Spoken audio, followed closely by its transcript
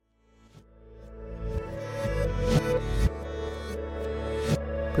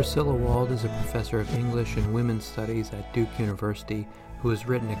Priscilla Wald is a professor of English and Women's Studies at Duke University who has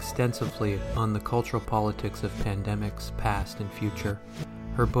written extensively on the cultural politics of pandemics, past and future.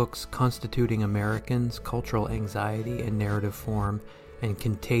 Her books Constituting Americans, Cultural Anxiety and Narrative Form, and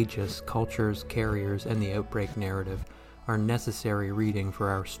Contagious, Cultures, Carriers, and the Outbreak Narrative are necessary reading for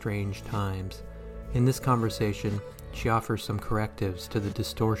our strange times. In this conversation, she offers some correctives to the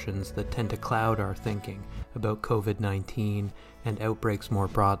distortions that tend to cloud our thinking about COVID-19 and outbreaks more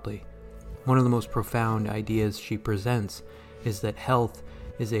broadly. One of the most profound ideas she presents is that health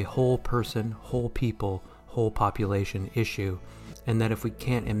is a whole person, whole people, whole population issue, and that if we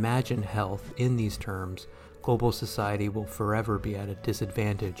can't imagine health in these terms, global society will forever be at a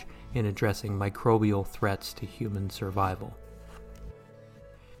disadvantage in addressing microbial threats to human survival.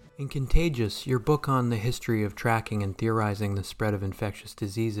 In Contagious, your book on the history of tracking and theorizing the spread of infectious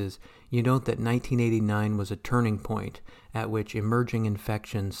diseases, you note that 1989 was a turning point at which emerging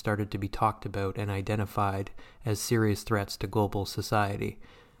infections started to be talked about and identified as serious threats to global society.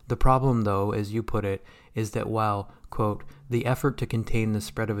 The problem, though, as you put it, is that while, quote, the effort to contain the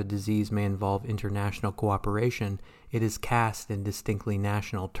spread of a disease may involve international cooperation, it is cast in distinctly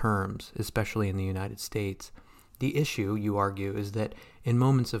national terms, especially in the United States. The issue, you argue, is that in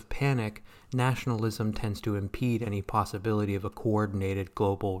moments of panic, nationalism tends to impede any possibility of a coordinated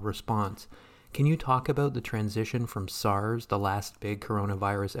global response. Can you talk about the transition from SARS, the last big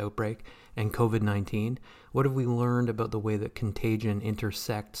coronavirus outbreak, and COVID-19? What have we learned about the way that contagion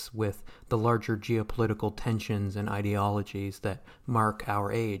intersects with the larger geopolitical tensions and ideologies that mark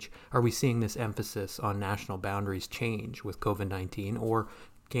our age? Are we seeing this emphasis on national boundaries change with COVID-19 or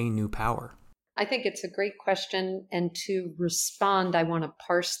gain new power? I think it's a great question. And to respond, I want to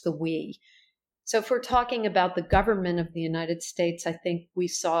parse the we. So if we're talking about the government of the United States, I think we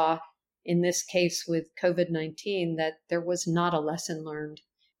saw in this case with COVID-19 that there was not a lesson learned.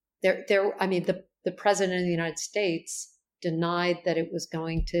 The president of the United States denied that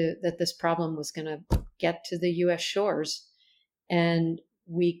that this problem was going to get to the U.S. shores. And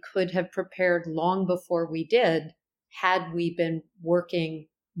we could have prepared long before we did, had we been working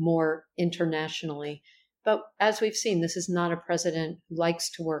more internationally. But as we've seen, this is not a president who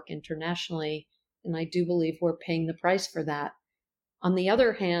likes to work internationally. And I do believe we're paying the price for that. On the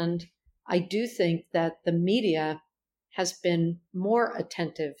other hand, I do think that the media has been more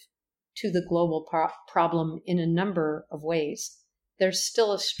attentive to the global problem in a number of ways. There's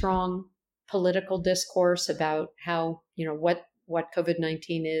still a strong political discourse about how, what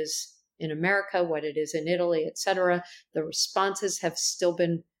COVID-19 is in America, what it is in Italy, et cetera. The responses have still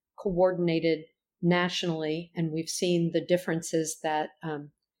been coordinated nationally, and we've seen the differences that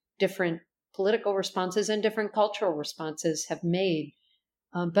different political responses and different cultural responses have made.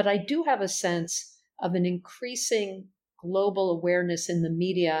 But I do have a sense of an increasing global awareness in the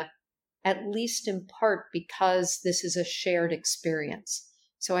media, at least in part because this is a shared experience.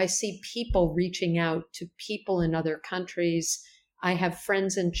 So I see people reaching out to people in other countries. I have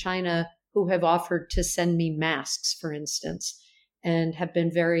friends in China who have offered to send me masks, for instance, and have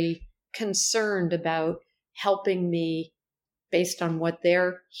been very concerned about helping me based on what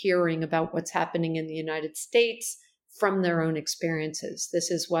they're hearing about what's happening in the United States from their own experiences. This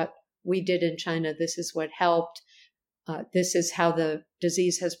is what we did in China. This is what helped. This is how the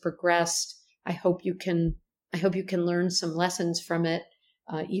disease has progressed. I hope you can learn some lessons from it.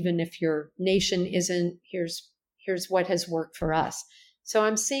 Even if your nation isn't, here's what has worked for us. So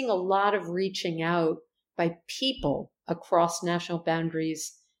I'm seeing a lot of reaching out by people across national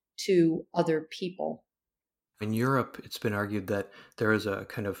boundaries to other people. In Europe, it's been argued that there is a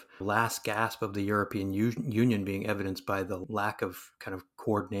kind of last gasp of the European Union being evidenced by the lack of kind of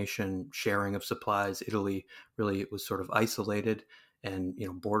coordination, sharing of supplies. Italy really was sort of isolated, and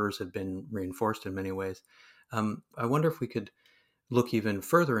borders have been reinforced in many ways. I wonder if we could look even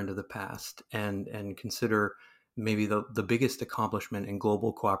further into the past and consider maybe the biggest accomplishment in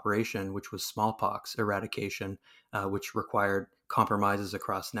global cooperation, which was smallpox eradication, which required compromises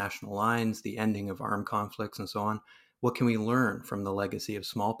across national lines, the ending of armed conflicts, and so on. What can we learn from the legacy of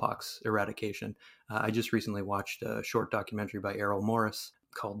smallpox eradication? I just recently watched a short documentary by Errol Morris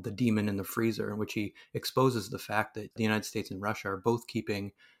called The Demon in the Freezer, in which he exposes the fact that the United States and Russia are both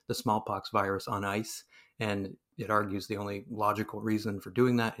keeping the smallpox virus on ice. And it argues the only logical reason for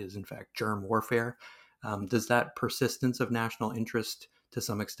doing that is, in fact, germ warfare. Does that persistence of national interest to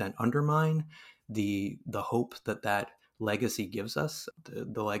some extent undermine the hope that legacy gives us,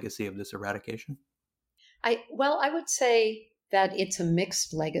 the legacy of this eradication? I would say that it's a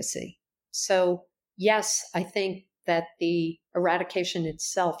mixed legacy. So yes, I think that the eradication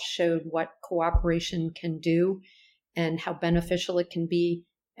itself showed what cooperation can do and how beneficial it can be.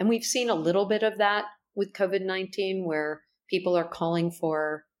 And we've seen a little bit of that with COVID-19, where people are calling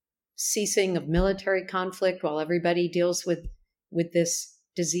for ceasing of military conflict while everybody deals with this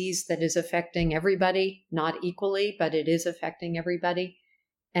disease that is affecting everybody, not equally, but it is affecting everybody.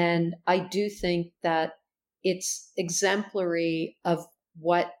 And I do think that it's exemplary of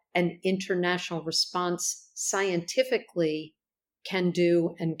what an international response scientifically can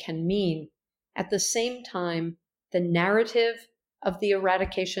do and can mean. At the same time, the narrative of the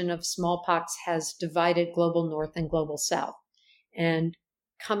eradication of smallpox has divided global north and global south. And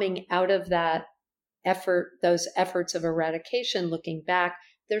coming out of that effort, those efforts of eradication, looking back,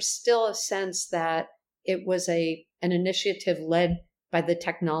 there's still a sense that it was an initiative led by the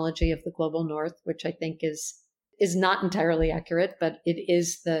technology of the global north, which I think is not entirely accurate, but it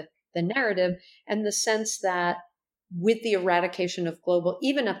is the narrative, and the sense that with the eradication of global,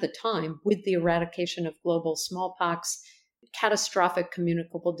 even at the time, with the eradication of global smallpox, catastrophic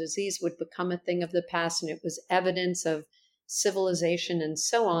communicable disease would become a thing of the past, and it was evidence of civilization and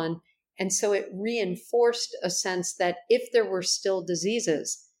so on. And so it reinforced a sense that if there were still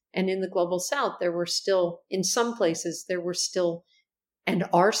diseases, and in the global south, there were still, in some places, there were still and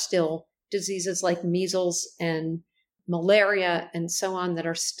are still diseases like measles and malaria and so on that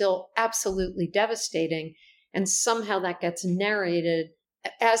are still absolutely devastating. And somehow that gets narrated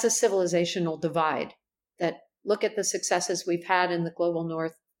as a civilizational divide, that look at the successes we've had in the global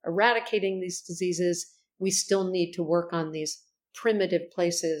north eradicating these diseases. We still need to work on these primitive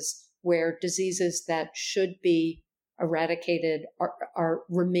places where diseases that should be eradicated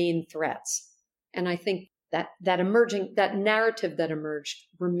remain threats. And I think that narrative that emerged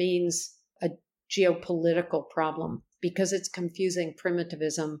remains a geopolitical problem because it's confusing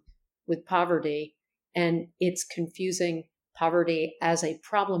primitivism with poverty, and it's confusing poverty as a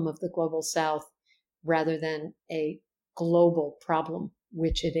problem of the global south rather than a global problem,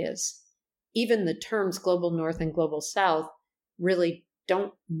 which it is. Even the terms global north and global south really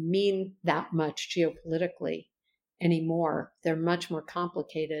don't mean that much geopolitically anymore. They're much more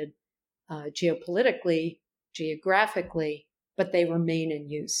complicated geopolitically, geographically, but they remain in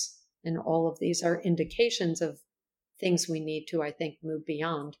use. And all of these are indications of things we need to, I think, move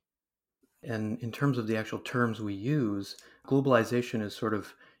beyond. And in terms of the actual terms we use, globalization is sort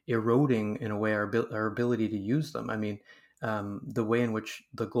of eroding, in a way, our ability to use them. I mean, the way in which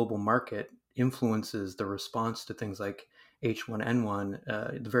the global market influences the response to things like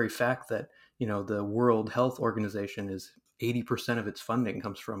H1N1, the very fact that, the World Health Organization is 80% of its funding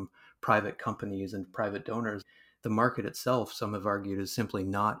comes from private companies and private donors. The market itself, some have argued, is simply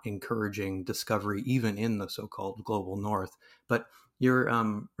not encouraging discovery, even in the so-called global north. But your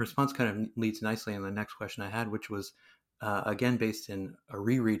response kind of leads nicely on the next question I had, which was, again, based in a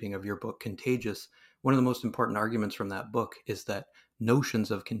rereading of your book, Contagious. One of the most important arguments from that book is that notions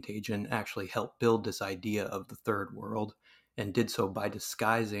of contagion actually help build this idea of the third world, and did so by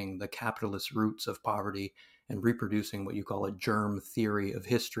disguising the capitalist roots of poverty and reproducing what you call a germ theory of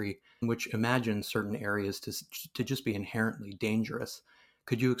history, which imagines certain areas to just be inherently dangerous.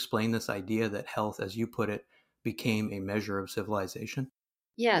 Could you explain this idea that health, as you put it, became a measure of civilization?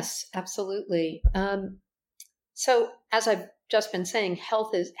 Yes, absolutely. So as I've just been saying,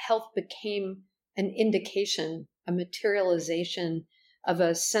 health became an indication, a materialization of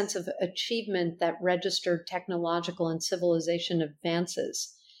a sense of achievement that registered technological and civilization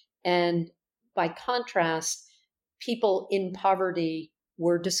advances. And by contrast, people in poverty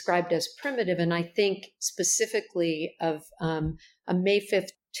were described as primitive. And I think specifically of a May 5th,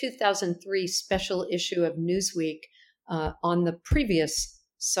 2003 special issue of Newsweek on the previous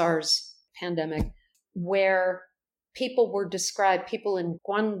SARS pandemic, where people in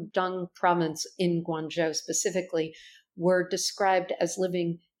Guangdong province in Guangzhou specifically, were described as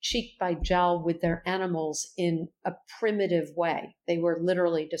living cheek by jowl with their animals in a primitive way. They were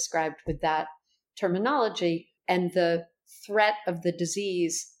literally described with that terminology, and the threat of the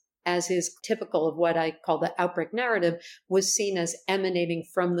disease, as is typical of what I call the outbreak narrative, was seen as emanating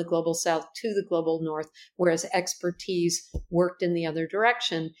from the global south to the global north, whereas expertise worked in the other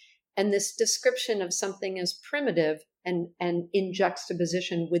direction. And this description of something as primitive and in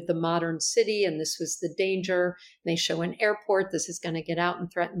juxtaposition with the modern city, and this was the danger, they show an airport, this is going to get out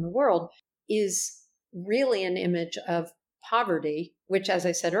and threaten the world, is really an image of poverty, which, as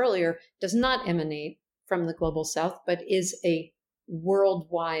I said earlier, does not emanate from the global south, but is a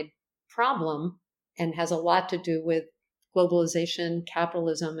worldwide problem and has a lot to do with globalization,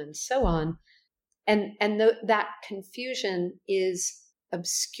 capitalism, and so on. And that confusion is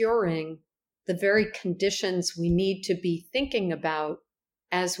obscuring the very conditions we need to be thinking about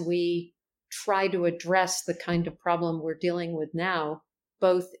as we try to address the kind of problem we're dealing with now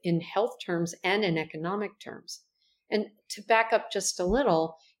both in health terms and in economic terms. And to back up just a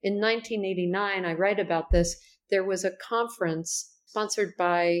little, in 1989, I write about this, there was a conference sponsored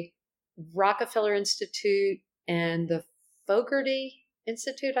by Rockefeller Institute and the Fogarty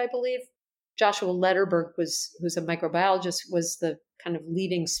Institute, I believe. Joshua Lederberg, who's a microbiologist, was the kind of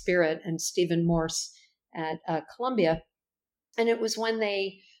leading spirit, and Stephen Morse at Columbia. And it was when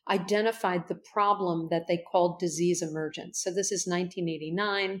they identified the problem that they called disease emergence. So this is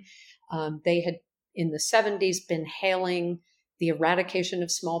 1989. They had, in the 70s, been hailing the eradication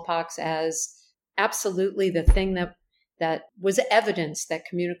of smallpox as absolutely the thing that was evidence that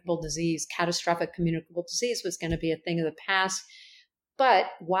communicable disease, catastrophic communicable disease, was going to be a thing of the past. But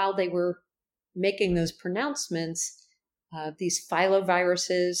while they were making those pronouncements, these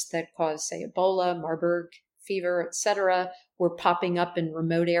filoviruses that cause, say, Ebola, Marburg fever, etc., were popping up in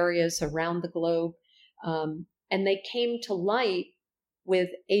remote areas around the globe. And they came to light with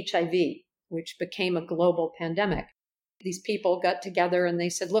HIV, which became a global pandemic. These people got together and they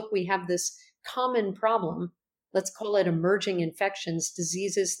said, look, we have this common problem. Let's call it emerging infections,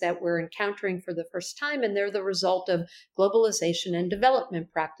 diseases that we're encountering for the first time, and they're the result of globalization and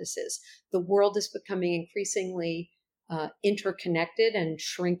development practices. The world is becoming increasingly interconnected and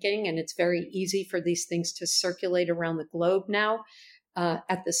shrinking, and it's very easy for these things to circulate around the globe now.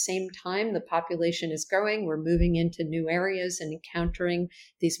 At the same time, the population is growing. We're moving into new areas and encountering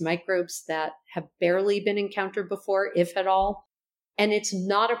these microbes that have barely been encountered before, if at all. And it's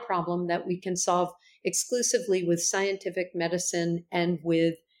not a problem that we can solve exclusively with scientific medicine and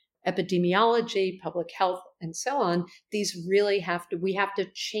with epidemiology, public health, and so on. These really we have to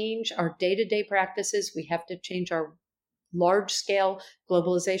change our day-to-day practices. We have to change our large-scale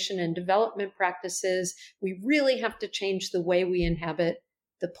globalization and development practices. We really have to change the way we inhabit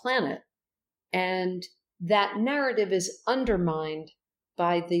the planet. And that narrative is undermined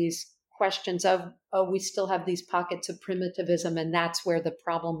by these questions of, oh, we still have these pockets of primitivism, and that's where the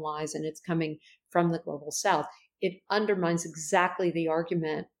problem lies, and it's coming from the global south. It undermines exactly the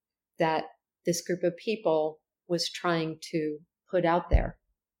argument that this group of people was trying to put out there.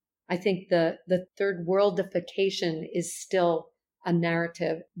 I think the third worldification is still a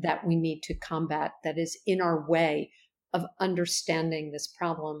narrative that we need to combat, that is in our way of understanding this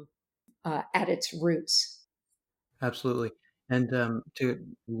problem at its roots. Absolutely. And to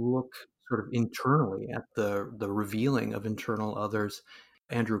look sort of internally at the revealing of internal others,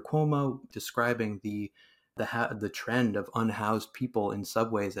 Andrew Cuomo describing the trend of unhoused people in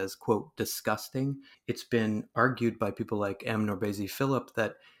subways as, quote, disgusting. It's been argued by people like M. Norbezi Philip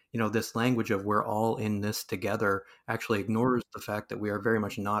that, this language of we're all in this together actually ignores the fact that we are very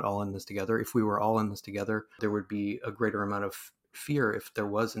much not all in this together. If we were all in this together, there would be a greater amount of fear if there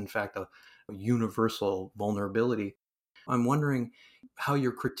was, in fact, a universal vulnerability. I'm wondering how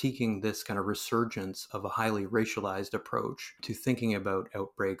you're critiquing this kind of resurgence of a highly racialized approach to thinking about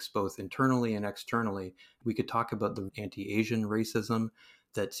outbreaks, both internally and externally. We could talk about the anti-Asian racism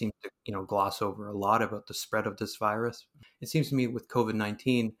that seems to, gloss over a lot about the spread of this virus. It seems to me with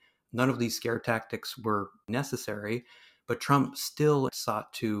COVID-19, none of these scare tactics were necessary, but Trump still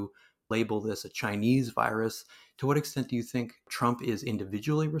sought to label this a Chinese virus. To what extent do you think Trump is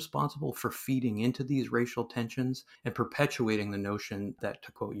individually responsible for feeding into these racial tensions and perpetuating the notion that,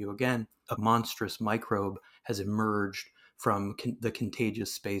 to quote you again, a monstrous microbe has emerged from the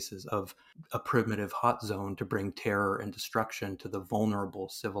contagious spaces of a primitive hot zone to bring terror and destruction to the vulnerable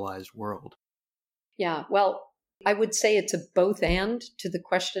civilized world? Yeah, well, I would say it's a both and to the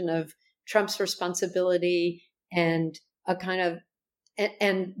question of Trump's responsibility and a kind of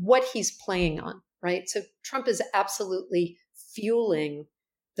and what he's playing on, right? So Trump is absolutely fueling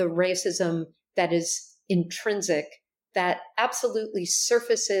the racism that is intrinsic, that absolutely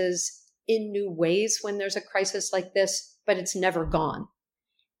surfaces in new ways when there's a crisis like this, but it's never gone.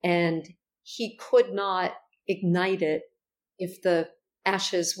 And he could not ignite it if the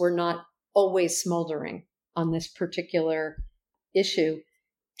ashes were not always smoldering on this particular issue.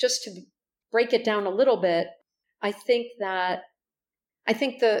 Just to break it down a little bit, I think that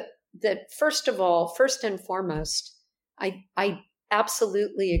first and foremost, I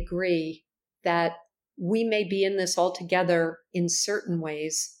absolutely agree that we may be in this all together in certain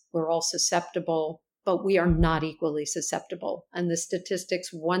ways. We're all susceptible, but we are not equally susceptible. And the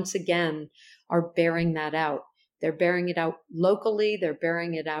statistics, once again, are bearing that out. They're bearing it out locally. They're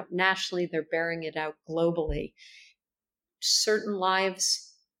bearing it out nationally. They're bearing it out globally. Certain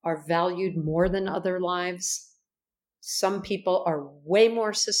lives are valued more than other lives. Some people are way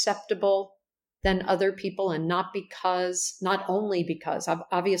more susceptible than other people, and not only because,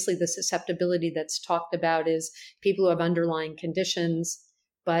 obviously the susceptibility that's talked about is people who have underlying conditions,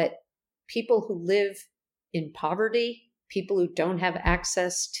 but people who live in poverty, people who don't have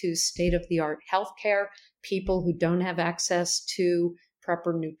access to state-of-the-art healthcare, people who don't have access to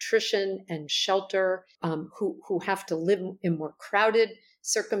proper nutrition and shelter, who have to live in more crowded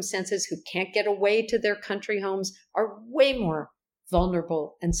circumstances, who can't get away to their country homes, are way more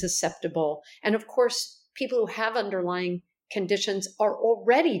vulnerable and susceptible. And of course, people who have underlying conditions are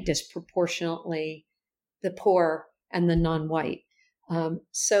already disproportionately the poor and the non-white.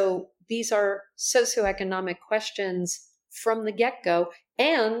 So these are socioeconomic questions from the get-go.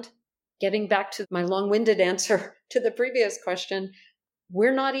 And getting back to my long-winded answer to the previous question,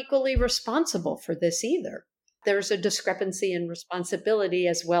 we're not equally responsible for this either. There's a discrepancy in responsibility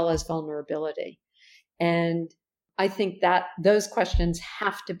as well as vulnerability. And I think that those questions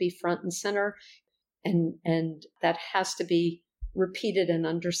have to be front and center, and that has to be repeated and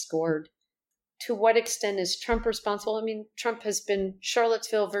underscored. To what extent is Trump responsible? I mean, Trump has been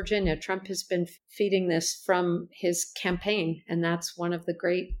Charlottesville, Virginia. Trump has been feeding this from his campaign, and that's one of the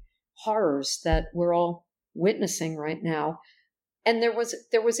great horrors that we're all witnessing right now. And there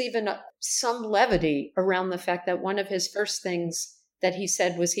was even some levity around the fact that one of his first things that he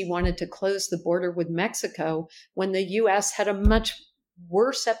said was he wanted to close the border with Mexico when the U.S. had a much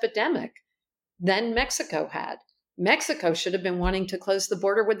worse epidemic than Mexico had. Mexico should have been wanting to close the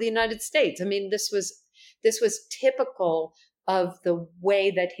border with the United States. I mean, this was typical of the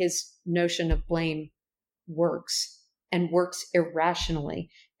way that his notion of blame works, and works irrationally.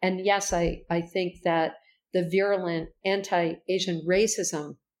 And yes, I think that the virulent anti-Asian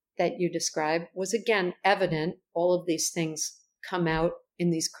racism that you described was again evident. All of these things come out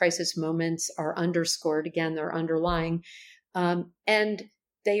in these crisis moments, are underscored. Again, they're underlying. And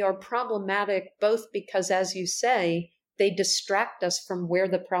they are problematic both because, as you say, they distract us from where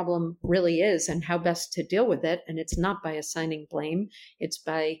the problem really is and how best to deal with it. And it's not by assigning blame. It's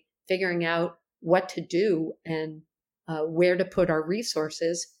by figuring out what to do and where to put our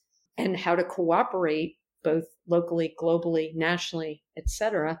resources and how to cooperate both locally, globally, nationally,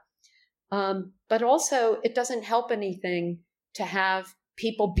 etc. But also, it doesn't help anything to have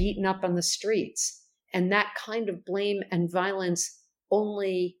people beaten up on the streets. And that kind of blame and violence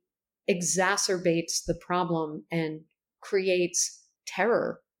only exacerbates the problem and creates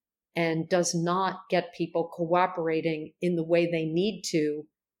terror and does not get people cooperating in the way they need to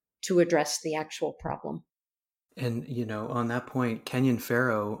address the actual problem. And, on that point, Kenyon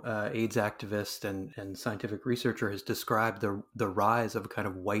Farrow, AIDS activist and scientific researcher, has described the rise of a kind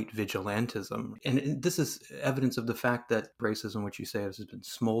of white vigilantism. And this is evidence of the fact that racism, which you say has been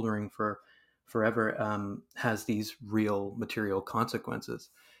smoldering for forever, has these real material consequences.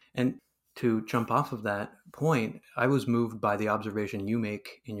 And to jump off of that point, I was moved by the observation you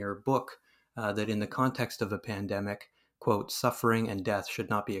make in your book that in the context of a pandemic, quote, suffering and death should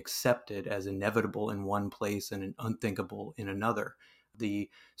not be accepted as inevitable in one place and unthinkable in another. The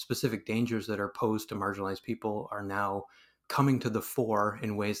specific dangers that are posed to marginalized people are now coming to the fore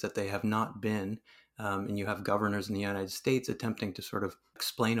in ways that they have not been. And you have governors in the United States attempting to sort of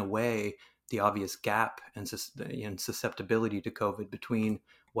explain away the obvious gap and susceptibility to COVID between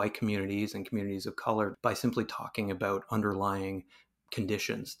white communities and communities of color by simply talking about underlying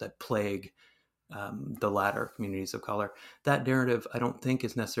conditions that plague the latter, communities of color. That narrative, I don't think,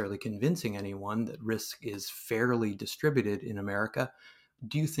 is necessarily convincing anyone that risk is fairly distributed in America.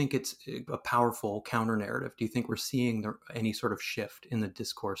 Do you think it's a powerful counter narrative? Do you think we're seeing any sort of shift in the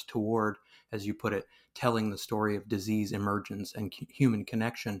discourse toward, as you put it, telling the story of disease emergence and human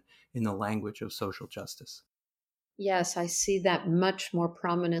connection in the language of social justice? Yes, I see that much more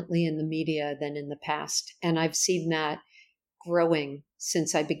prominently in the media than in the past. And I've seen that growing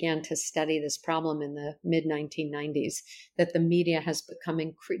since I began to study this problem in the mid-1990s, that the media has become,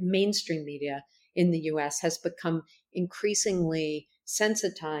 mainstream media in the US has become increasingly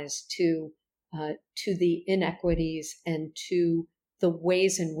sensitized to the inequities and to the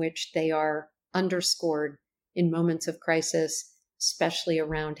ways in which they are underscored in moments of crisis, especially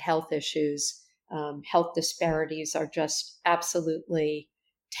around health issues. Health disparities are just absolutely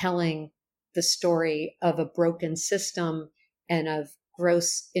telling the story of a broken system and of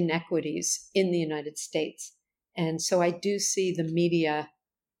gross inequities in the United States. And so I do see the media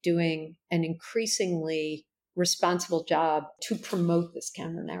doing an increasingly responsible job to promote this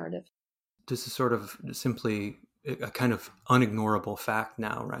counter narrative. This is sort of simply a kind of unignorable fact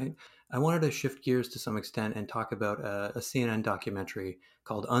now, right? I wanted to shift gears to some extent and talk about a CNN documentary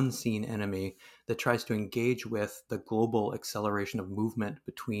called Unseen Enemy that tries to engage with the global acceleration of movement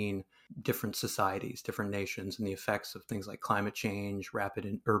between different societies, different nations, and the effects of things like climate change, rapid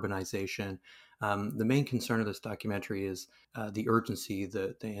urbanization. The main concern of this documentary is the urgency,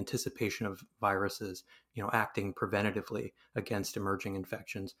 the anticipation of viruses, acting preventatively against emerging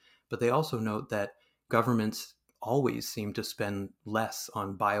infections. But they also note that governments always seem to spend less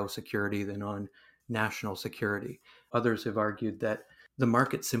on biosecurity than on national security. Others have argued that the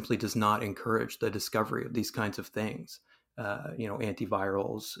market simply does not encourage the discovery of these kinds of things,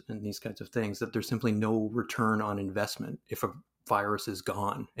 antivirals and these kinds of things, that there's simply no return on investment if a virus is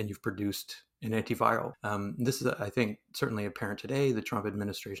gone and you've produced an antiviral. This is, I think, certainly apparent today. The Trump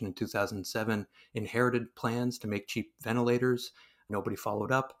administration in 2007 inherited plans to make cheap ventilators. Nobody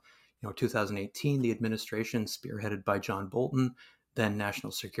followed up. 2018, the administration, spearheaded by John Bolton, then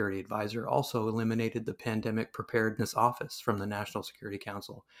National Security Advisor, also eliminated the Pandemic Preparedness Office from the National Security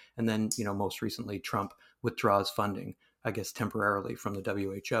Council. And then, most recently, Trump withdraws funding, I guess temporarily, from the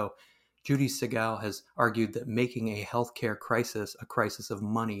WHO. Judy Segal has argued that making a healthcare crisis a crisis of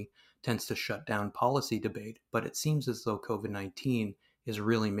money tends to shut down policy debate, but it seems as though COVID-19 is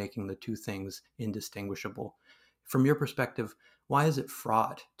really making the two things indistinguishable. From your perspective, why is it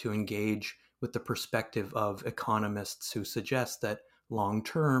fraught to engage with the perspective of economists who suggest that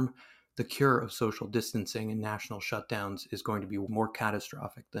long-term, the cure of social distancing and national shutdowns is going to be more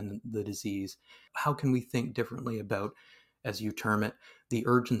catastrophic than the disease? How can we think differently about, as you term it, the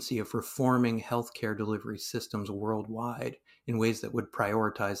urgency of reforming healthcare delivery systems worldwide in ways that would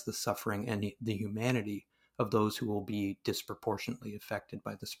prioritize the suffering and the humanity of those who will be disproportionately affected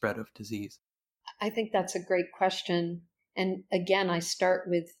by the spread of disease? I think that's a great question. And again, I start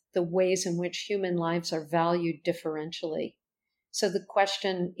with the ways in which human lives are valued differentially. So the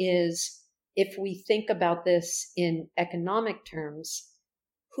question is, if we think about this in economic terms,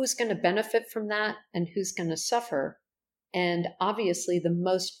 who's going to benefit from that and who's going to suffer? And obviously, the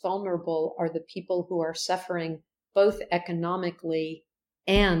most vulnerable are the people who are suffering both economically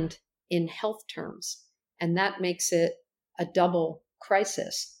and in health terms. And that makes it a double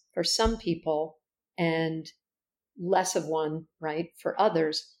crisis for some people and less of one, right, for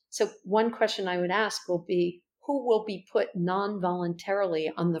others. So one question I would ask will be, who will be put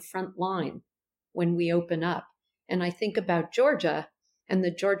non-voluntarily on the front line when we open up? And I think about Georgia and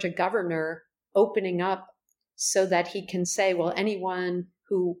the Georgia governor opening up so that he can say, well, anyone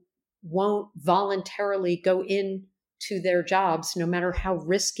who won't voluntarily go into their jobs, no matter how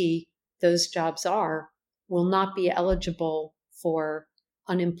risky those jobs are, will not be eligible for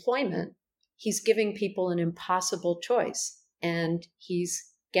unemployment. He's giving people an impossible choice, and he's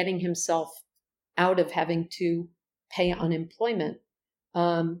getting himself out of having to pay unemployment.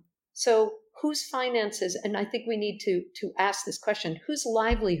 So whose finances, and I think we need to ask this question, whose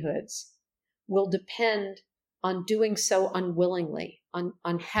livelihoods will depend on doing so unwillingly,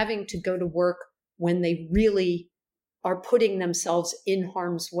 on having to go to work when they really are putting themselves in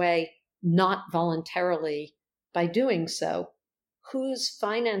harm's way, not voluntarily by doing so? Whose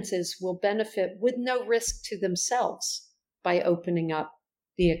finances will benefit with no risk to themselves by opening up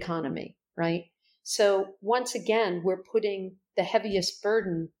the economy, right? So once again, we're putting the heaviest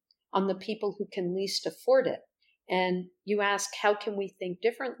burden on the people who can least afford it. And you ask, how can we think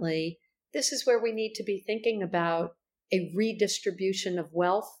differently? This is where we need to be thinking about a redistribution of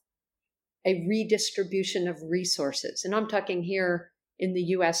wealth, a redistribution of resources. And I'm talking here in the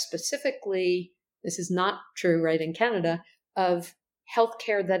US specifically, this is not true, right, in Canada, of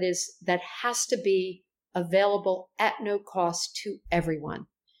healthcare that has to be available at no cost to everyone.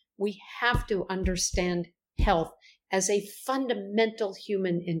 We have to understand health as a fundamental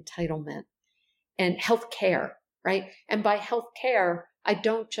human entitlement and healthcare, right? And by healthcare, I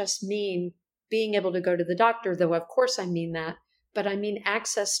don't just mean being able to go to the doctor, though of course I mean that, but I mean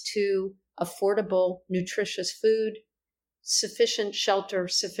access to affordable, nutritious food, sufficient shelter,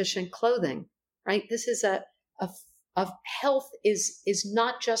 sufficient clothing, right? This is of health is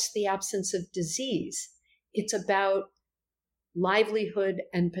not just the absence of disease. It's about livelihood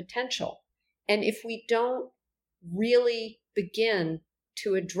and potential. And if we don't really begin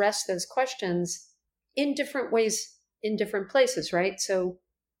to address those questions in different ways, in different places, right? So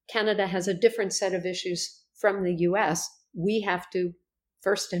Canada has a different set of issues from the US. We have to,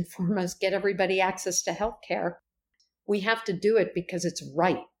 first and foremost, get everybody access to healthcare. We have to do it because it's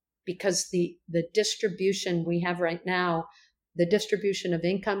right, because the distribution we have right now, the distribution of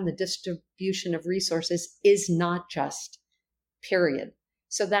income, the distribution of resources is not just, period.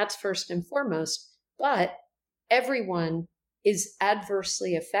 So that's first and foremost. But everyone is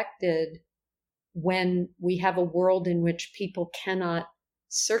adversely affected when we have a world in which people cannot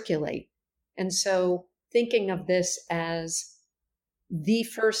circulate. And so thinking of this as the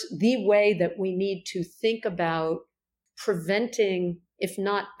way that we need to think about preventing, if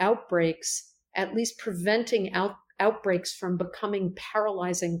not outbreaks, at least preventing outbreaks from becoming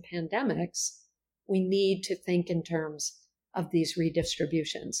paralyzing pandemics, we need to think in terms of these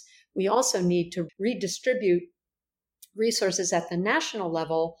redistributions. We also need to redistribute resources at the national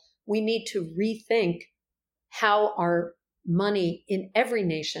level. We need to rethink how our money in every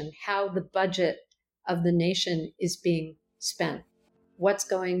nation, how the budget of the nation is being spent. What's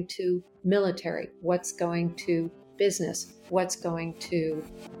going to military? What's going to business? What's going to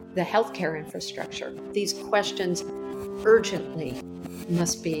the healthcare infrastructure? These questions urgently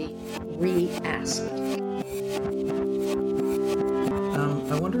must be re-asked.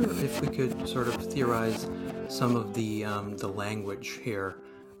 I wonder if we could sort of theorize some of the language here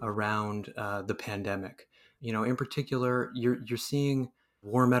around the pandemic. In particular, you're seeing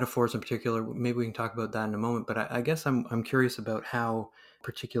war metaphors in particular. Maybe we can talk about that in a moment. But I guess I'm curious about how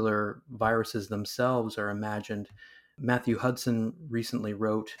particular viruses themselves are imagined. Matthew Hudson recently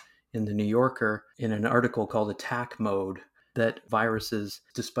wrote in The New Yorker in an article called Attack Mode that viruses,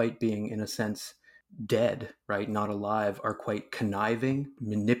 despite being in a sense dead, right, not alive, are quite conniving,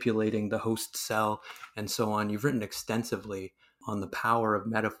 manipulating the host cell and so on. You've written extensively on the power of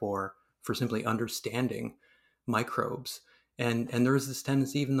metaphor for simply understanding microbes. And there is this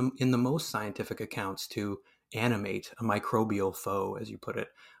tendency, even in the most scientific accounts, to animate a microbial foe, as you put it.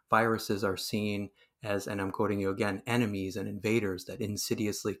 Viruses are seen as, and I'm quoting you again, enemies and invaders that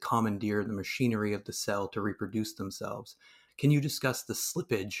insidiously commandeer the machinery of the cell to reproduce themselves. Can you discuss the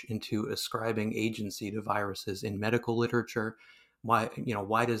slippage into ascribing agency to viruses in medical literature? Why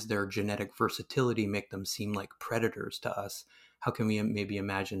does their genetic versatility make them seem like predators to us? How can we maybe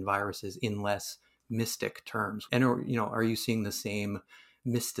imagine viruses in less mystic terms? And are you seeing the same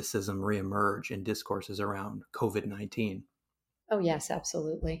mysticism reemerge in discourses around COVID-19? Oh, yes,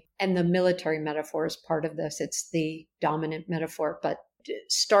 absolutely. And the military metaphor is part of this. It's the dominant metaphor. But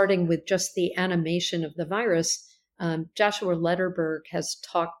starting with just the animation of the virus, Joshua Lederberg has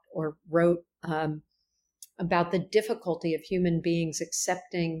talked or wrote about the difficulty of human beings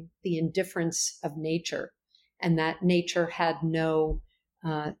accepting the indifference of nature, and that nature had no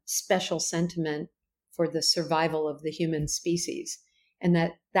special sentiment for the survival of the human species. And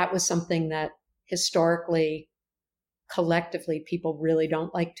that was something that historically, collectively, people really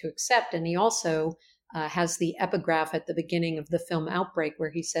don't like to accept. And he also has the epigraph at the beginning of the film Outbreak,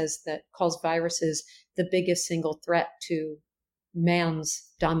 where he calls viruses the biggest single threat to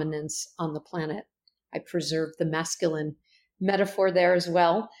man's dominance on the planet. I preserve the masculine metaphor there as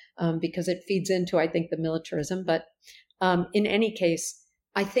well, because it feeds into, I think, the militarism. But in any case,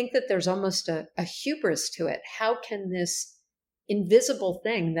 I think that there's almost a hubris to it. How can this invisible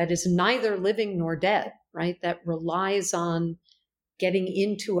thing that is neither living nor dead, right, that relies on getting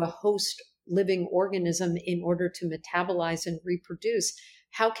into a host living organism in order to metabolize and reproduce,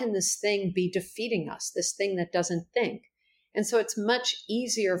 how can this thing be defeating us, this thing that doesn't think? And so it's much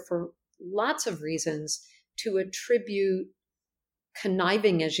easier for lots of reasons to attribute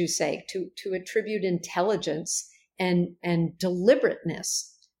conniving, as you say, to attribute intelligence and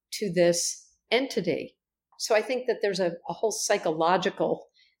deliberateness to this entity. So I think that there's a whole psychological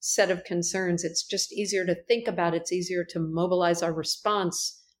set of concerns. It's just easier to think about. It's easier to mobilize our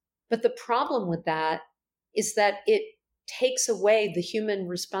response. But the problem with that is that it takes away the human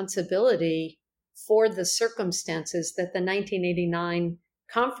responsibility for the circumstances that the 1989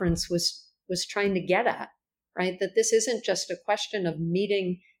 conference was trying to get at, right? That this isn't just a question of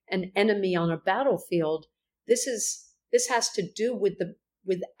meeting an enemy on a battlefield. This has to do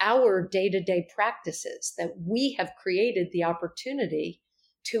with our day-to-day practices, that we have created the opportunity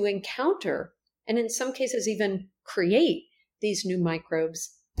to encounter and in some cases even create these new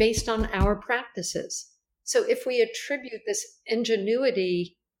microbes based on our practices. So if we attribute this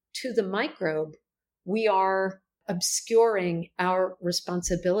ingenuity to the microbe, we are obscuring our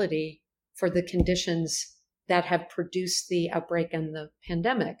responsibility for the conditions that have produced the outbreak and the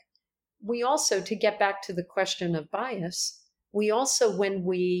pandemic. We also, to get back to the question of bias, we also, when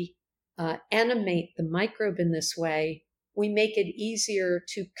we animate the microbe in this way, we make it easier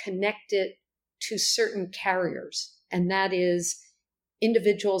to connect it to certain carriers. And that is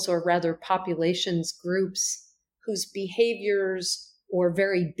individuals, or rather populations, groups whose behaviors or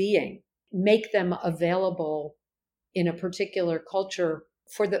very being make them available in a particular culture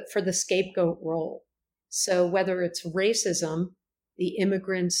for the scapegoat role. So whether it's racism, the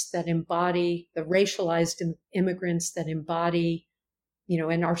immigrants that embody, the racialized immigrants that embody,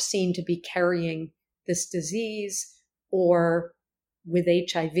 and are seen to be carrying this disease, or with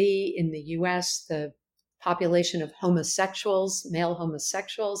HIV in the US, the population of homosexuals, male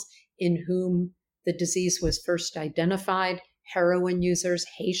homosexuals, in whom the disease was first identified, heroin users,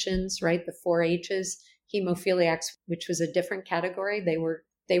 Haitians, right? The 4-H's, hemophiliacs, which was a different category. They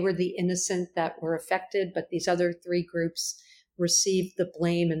were the innocent that were affected, but these other three groups received the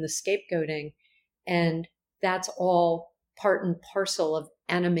blame and the scapegoating. And that's all part and parcel of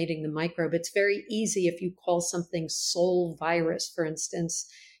animating the microbe. It's very easy, if you call something soul virus, for instance,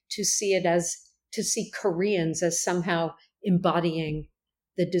 to see Koreans as somehow embodying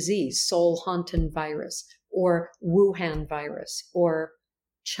the disease, Seoul Hantan virus, or Wuhan virus, or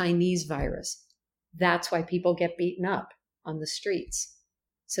Chinese virus. That's why people get beaten up on the streets.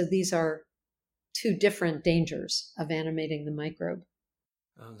 So these are two different dangers of animating the microbe.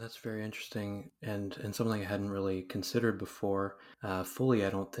 That's very interesting, and something I hadn't really considered before fully. I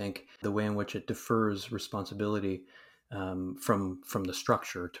don't think the way in which it defers responsibility from the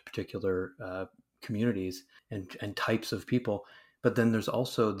structure to particular communities and types of people. But then there's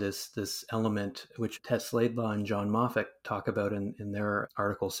also this element which Tess Laidlaw and John Moffat talk about in their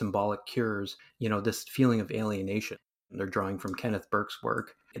article, Symbolic Cures, this feeling of alienation. They're drawing from Kenneth Burke's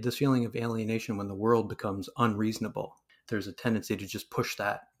work. This feeling of alienation when the world becomes unreasonable. There's a tendency to just push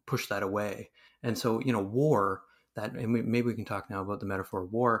that away. And so, war, maybe we can talk now about the metaphor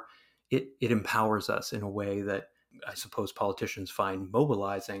of war, it empowers us in a way that I suppose politicians find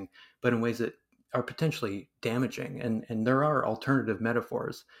mobilizing, but in ways that are potentially damaging. And there are alternative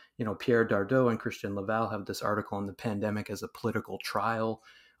metaphors. Pierre Dardot and Christian Laval have this article on the pandemic as a political trial.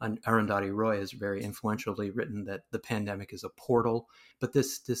 And Arundhati Roy has very influentially written that the pandemic is a portal. But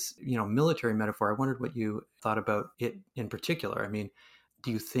this military metaphor, I wondered what you thought about it in particular. I mean, do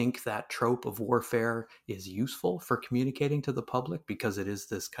you think that trope of warfare is useful for communicating to the public because it is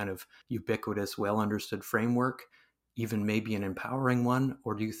this kind of ubiquitous, well understood framework, even maybe an empowering one?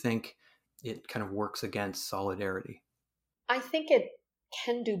 Or do you think it kind of works against solidarity? I think it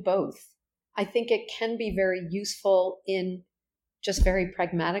can do both. I think it can be very useful in just very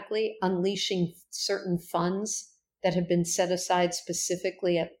pragmatically unleashing certain funds that have been set aside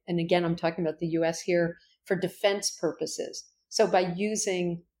specifically, and again, I'm talking about the US here, for defense purposes. So by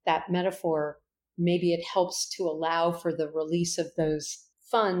using that metaphor, maybe it helps to allow for the release of those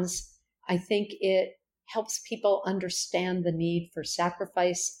funds. I think it helps people understand the need for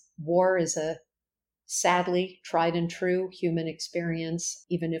sacrifice. War is a sadly tried and true human experience,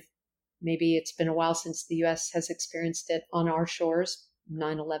 even if maybe it's been a while since the US has experienced it on our shores,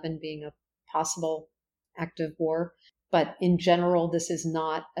 9/11 being a possible act of war. But in general, this is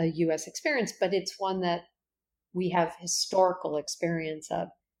not a US experience, but it's one that we have historical experience of.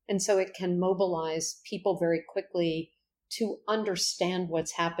 And so it can mobilize people very quickly to understand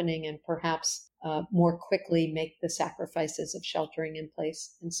what's happening and perhaps more quickly make the sacrifices of sheltering in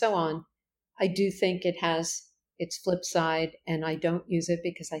place and so on. I do think it has its flip side, and I don't use it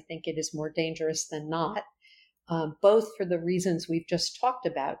because I think it is more dangerous than not, both for the reasons we've just talked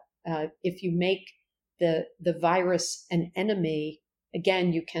about. If you make the virus an enemy,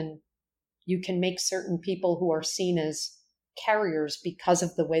 again, you can make certain people who are seen as carriers because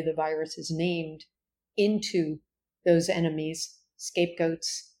of the way the virus is named into those enemies,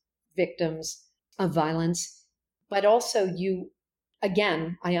 scapegoats, victims of violence. But also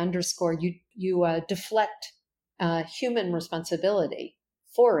I underscore, you deflect human responsibility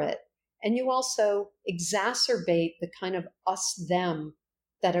for it. And you also exacerbate the kind of us-them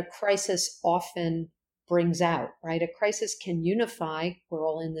that a crisis often brings out, right? A crisis can unify, we're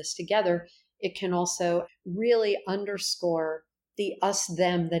all in this together. It can also really underscore the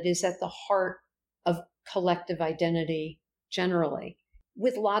us-them that is at the heart of collective identity generally,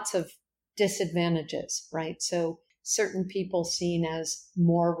 with lots of disadvantages, right? So certain people seen as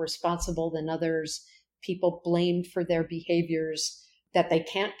more responsible than others, people blamed for their behaviors that they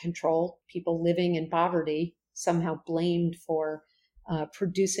can't control, people living in poverty somehow blamed for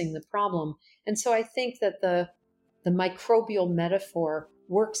producing the problem. And so I think that the microbial metaphor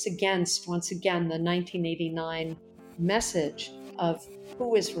works against, once again, the 1989 message of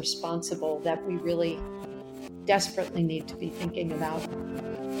who is responsible that we really desperately need to be thinking about.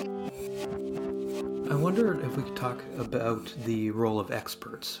 I wonder if we could talk about the role of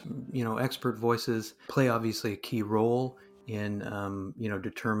experts. Expert voices play obviously a key role in,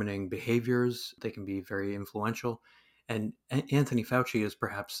 determining behaviors. They can be very influential. And Anthony Fauci is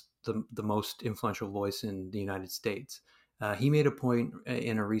perhaps the most influential voice in the United States. He made a point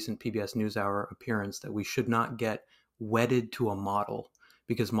in a recent PBS NewsHour appearance that we should not get wedded to a model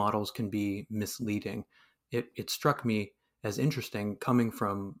because models can be misleading. It struck me as interesting coming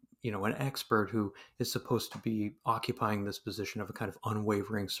from, an expert who is supposed to be occupying this position of a kind of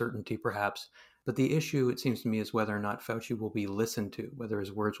unwavering certainty, perhaps. But the issue, it seems to me, is whether or not Fauci will be listened to, whether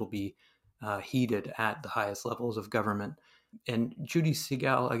his words will be heeded at the highest levels of government. And Judy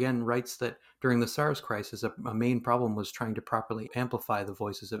Segal, again, writes that during the SARS crisis, a main problem was trying to properly amplify the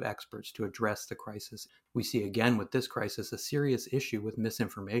voices of experts to address the crisis. We see again with this crisis a serious issue with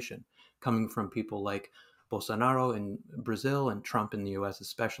misinformation coming from people like Bolsonaro in Brazil and Trump in the US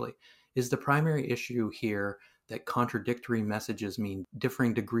especially. Is the primary issue here that contradictory messages mean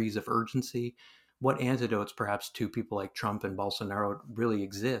differing degrees of urgency? What antidotes perhaps to people like Trump and Bolsonaro really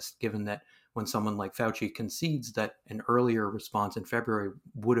exist, given that when someone like Fauci concedes that an earlier response in February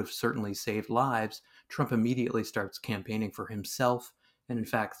would have certainly saved lives, Trump immediately starts campaigning for himself and in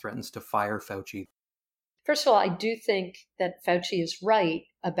fact threatens to fire Fauci? First of all, I do think that Fauci is right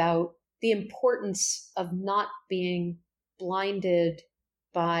about the importance of not being blinded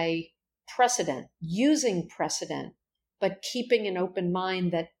by precedent, using precedent, but keeping an open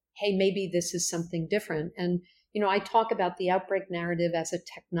mind that, hey, maybe this is something different. And, I talk about the outbreak narrative as a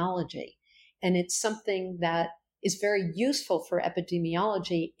technology, and it's something that is very useful for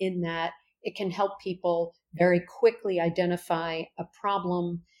epidemiology in that it can help people very quickly identify a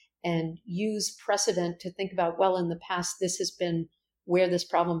problem and use precedent to think about, well, in the past, this has been where this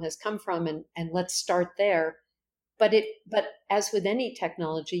problem has come from, and let's start there. But as with any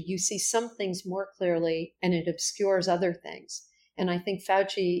technology, you see some things more clearly and it obscures other things. And I think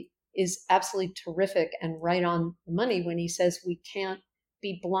Fauci is absolutely terrific and right on the money when he says we can't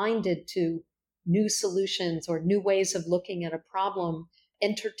be blinded to new solutions or new ways of looking at a problem,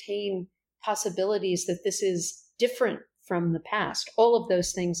 entertain possibilities that this is different from the past. All of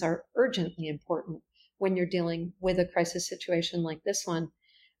those things are urgently important when you're dealing with a crisis situation like this one.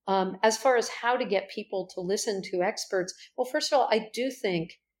 As far as how to get people to listen to experts, well, first of all, I do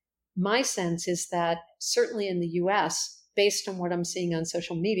think my sense is that certainly in the US, based on what I'm seeing on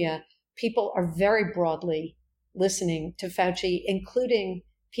social media, people are very broadly listening to Fauci, including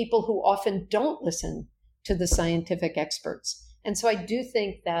people who often don't listen to the scientific experts. And so I do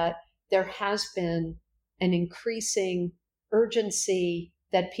think that there has been an increasing urgency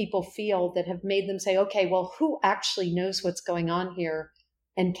that people feel that have made them say, okay, well, who actually knows what's going on here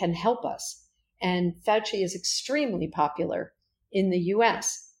and can help us? And Fauci is extremely popular in the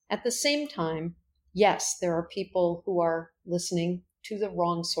US. At the same time, yes, there are people who are listening to the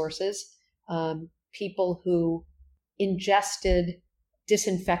wrong sources, people who ingested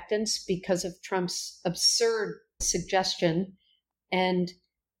disinfectants because of Trump's absurd suggestion. And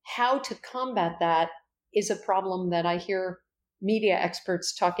how to combat that is a problem that I hear media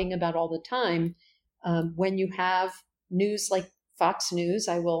experts talking about all the time. When you have news like Fox News,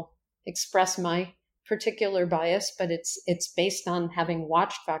 I will express my particular bias, but it's based on having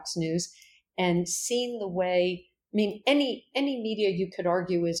watched Fox News and seen the way, any media you could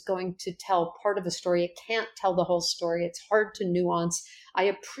argue is going to tell part of a story. It can't tell the whole story. It's hard to nuance. I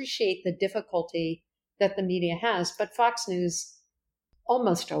appreciate the difficulty that the media has, but Fox News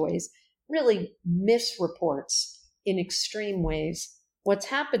almost always really misreports in extreme ways what's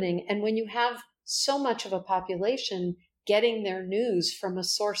happening. And when you have so much of a population getting their news from a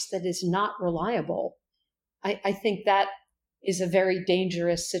source that is not reliable, I think that is a very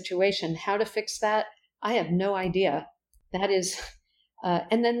dangerous situation. How to fix that? I have no idea. That is,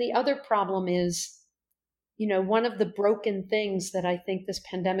 and then the other problem is, one of the broken things that I think this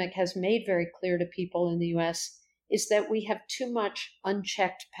pandemic has made very clear to people in the US is that we have too much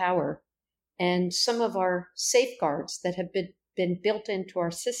unchecked power. And some of our safeguards that have been built into our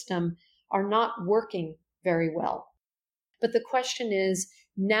system are not working very well. But the question is,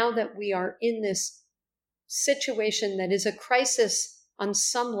 now that we are in this situation that is a crisis on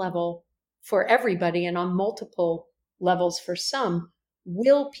some level for everybody and on multiple levels for some,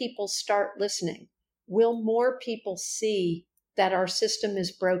 will people start listening? Will more people see that our system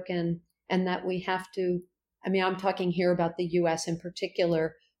is broken and that we have to, I'm talking here about the US in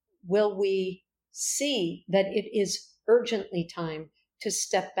particular, will we see that it is urgently time to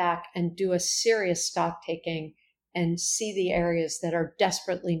step back and do a serious stock taking and see the areas that are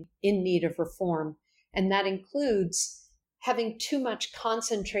desperately in need of reform? And that includes having too much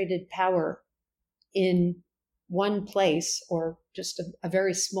concentrated power in one place or just a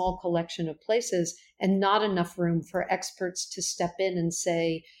very small collection of places and not enough room for experts to step in and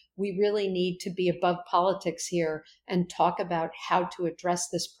say, we really need to be above politics here and talk about how to address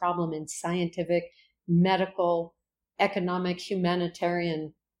this problem in scientific, medical, economic,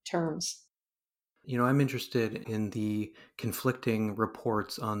 humanitarian terms. I'm interested in the conflicting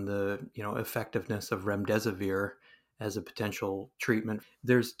reports on the, effectiveness of remdesivir as a potential treatment.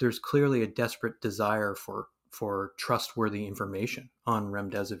 There's clearly a desperate desire for trustworthy information on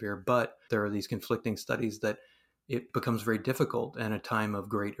remdesivir, but there are these conflicting studies that it becomes very difficult in a time of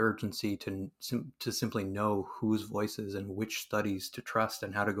great urgency to simply know whose voices and which studies to trust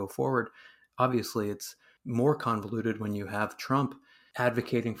and how to go forward. Obviously, it's more convoluted when you have Trump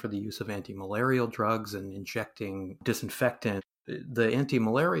advocating for the use of anti-malarial drugs and injecting disinfectant. The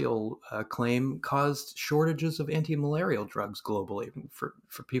anti-malarial claim caused shortages of anti-malarial drugs globally for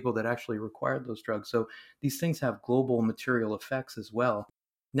people that actually required those drugs. So these things have global material effects as well.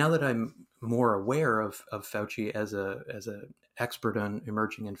 Now that I'm more aware of Fauci as a expert on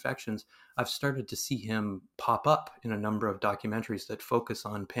emerging infections, I've started to see him pop up in a number of documentaries that focus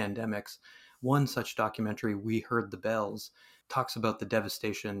on pandemics. One such documentary, We Heard the Bells, talks about the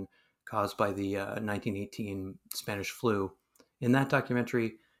devastation caused by the 1918 Spanish flu. In that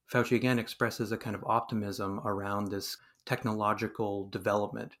documentary, Fauci again expresses a kind of optimism around this technological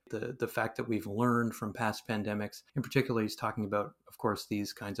development, the fact that we've learned from past pandemics. In particular, he's talking about, of course,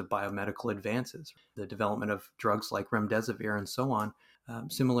 these kinds of biomedical advances, the development of drugs like remdesivir and so on.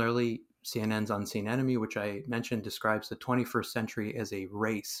 Similarly, CNN's Unseen Enemy, which I mentioned, describes the 21st century as a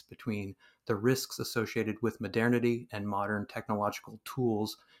race between the risks associated with modernity and modern technological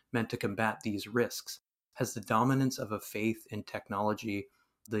tools meant to combat these risks. Has the dominance of a faith in technology,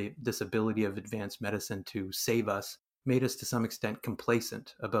 this ability of advanced medicine to save us, made us to some extent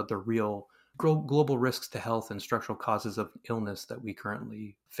complacent about the real global risks to health and structural causes of illness that we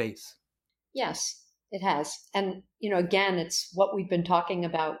currently face? Yes, it has. And, again, it's what we've been talking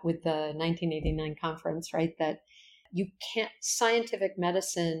about with the 1989 conference, right? That scientific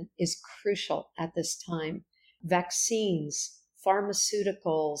medicine is crucial at this time. Vaccines,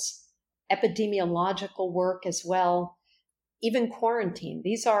 pharmaceuticals, epidemiological work as well, even quarantine.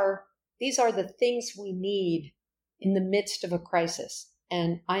 These are the things we need in the midst of a crisis.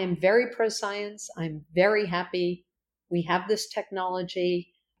 And I am very pro-science. I'm very happy we have this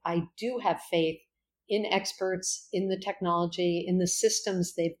technology. I do have faith in experts, in the technology, in the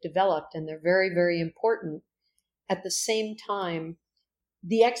systems they've developed, and they're very, very important. At the same time,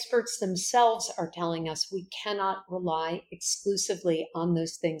 the experts themselves are telling us we cannot rely exclusively on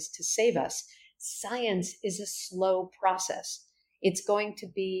those things to save us. Science is a slow process. It's going to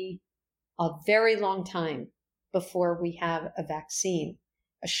be a very long time before we have a vaccine.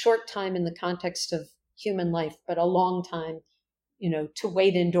 A short time in the context of human life, but a long time, to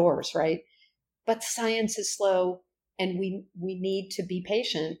wait indoors, right? But science is slow, and we need to be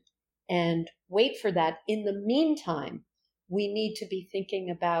patient and wait for that. In the meantime, we need to be thinking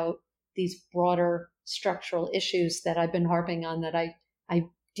about these broader structural issues that I've been harping on, that I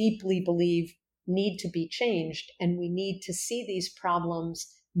deeply believe need to be changed. And we need to see these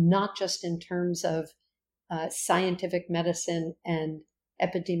problems not just in terms of scientific medicine and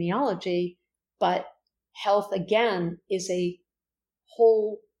epidemiology, but health, again, is a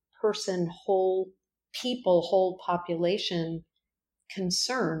whole person, whole people, whole population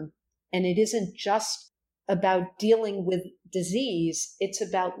concern. And it isn't just about dealing with disease. It's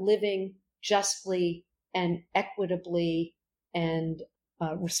about living justly and equitably and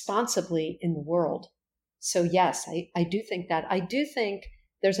responsibly in the world. So yes, I do think that. I do think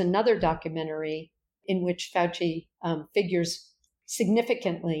there's another documentary in which Fauci figures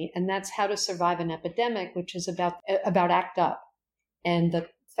significantly, and that's How to Survive an Epidemic, which is about ACT UP. And the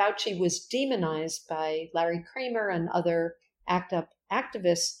Fauci was demonized by Larry Kramer and other ACT UP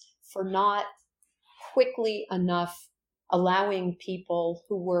activists for not quickly enough allowing people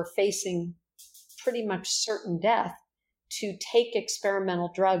who were facing pretty much certain death to take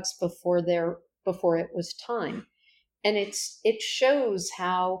experimental drugs before it was time. And it shows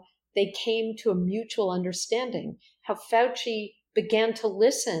how they came to a mutual understanding, how Fauci began to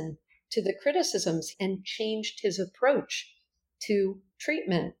listen to the criticisms and changed his approach to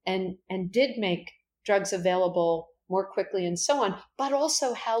treatment and did make drugs available more quickly and so on, but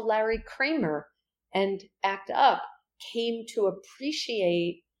also how Larry Kramer and ACT UP came to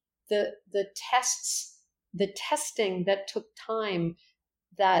appreciate the testing that took time,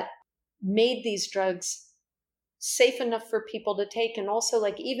 that made these drugs safe enough for people to take. And also,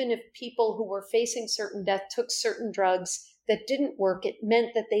 like, even if people who were facing certain death took certain drugs that didn't work, it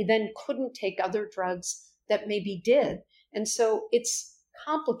meant that they then couldn't take other drugs that maybe did. And so it's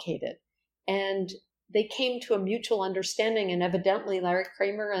complicated. And they came to a mutual understanding. And evidently, Larry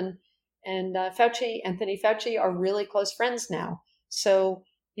Kramer and Anthony Fauci are really close friends now. So,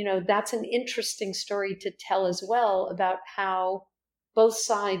 that's an interesting story to tell as well, about how both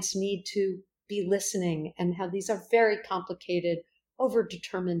sides need to be listening and how these are very complicated,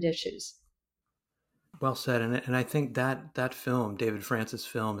 overdetermined issues. Well said. And I think that film, David Francis'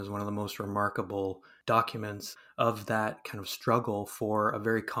 film, is one of the most remarkable documents of that kind of struggle for a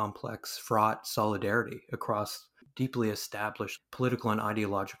very complex, fraught solidarity across deeply established political and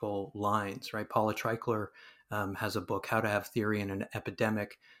ideological lines, right? Paula Treichler has a book, How to Have Theory in an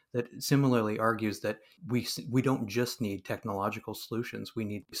Epidemic, that similarly argues that we don't just need technological solutions, we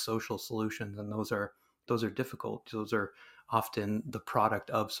need social solutions, and those are difficult. Those are often the product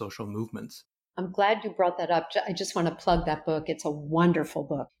of social movements. I'm glad you brought that up. I just want to plug that book. It's a wonderful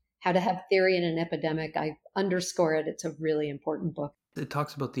book. How to Have Theory in an Epidemic. I underscore it. It's a really important book. It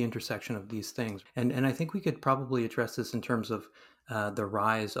talks about the intersection of these things. And I think we could probably address this in terms of the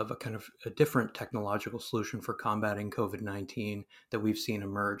rise of a kind of a different technological solution for combating COVID-19 that we've seen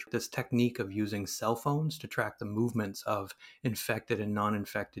emerge. This technique of using cell phones to track the movements of infected and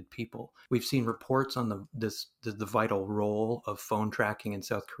non-infected people. We've seen reports on the vital role of phone tracking in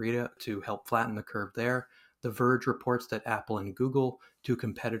South Korea to help flatten the curve there. The Verge reports that Apple and Google, two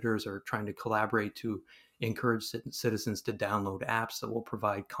competitors, are trying to collaborate to encourage citizens to download apps that will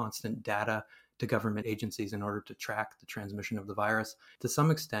provide constant data to government agencies in order to track the transmission of the virus. To some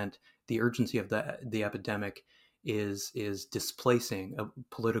extent, the urgency of the epidemic is displacing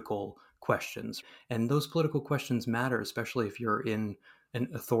political questions. And those political questions matter, especially if you're in an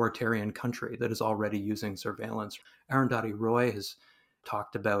authoritarian country that is already using surveillance. Arundhati Roy has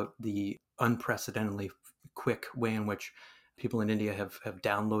talked about the unprecedentedly quick way in which people in India have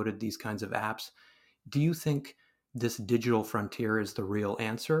downloaded these kinds of apps. Do you think this digital frontier is the real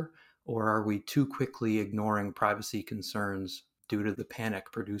answer, or are we too quickly ignoring privacy concerns due to the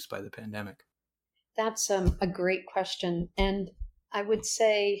panic produced by the pandemic? That's a great question. And I would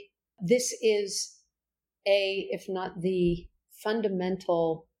say this is if not the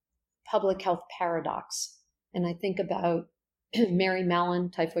fundamental public health paradox. And I think about Mary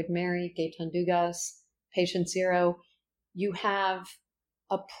Mallon, Typhoid Mary, Gaitan Dugas, Patient Zero. You have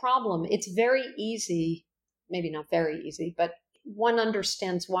a problem. It's very easy, maybe not very easy, but one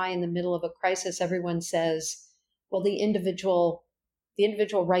understands why in the middle of a crisis, everyone says, well, the individual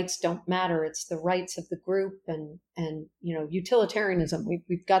rights don't matter. It's the rights of the group and utilitarianism.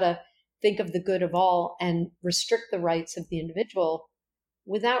 We've got to think of the good of all and restrict the rights of the individual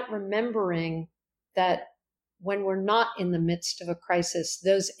without remembering that when we're not in the midst of a crisis,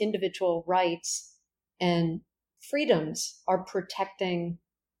 those individual rights and freedoms are protecting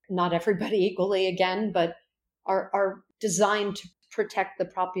not everybody equally again, but are designed to protect the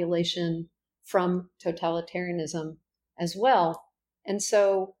population from totalitarianism as well. And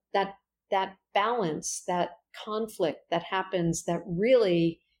so that balance, that conflict that happens, that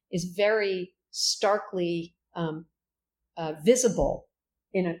really is very starkly visible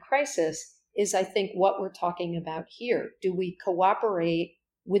in a crisis, is, I think, what we're talking about here. Do we cooperate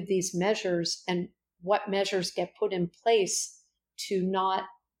with these measures, and what measures get put in place to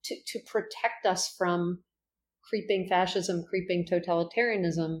protect us from creeping fascism, creeping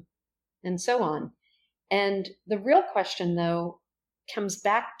totalitarianism, and so on? And the real question, though, comes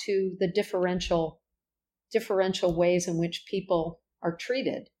back to the differential ways in which people are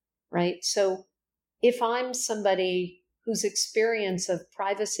treated, right? So if I'm somebody whose experience of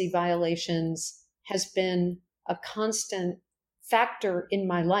privacy violations has been a constant factor in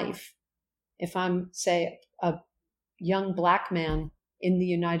my life, if I'm, say, a young Black man in the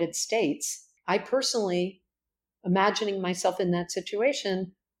United States, I personally, imagining myself in that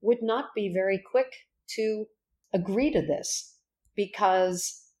situation, would not be very quick to agree to this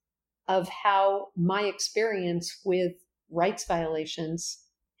because of how my experience with rights violations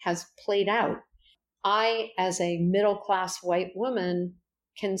has played out. I, as a middle-class white woman,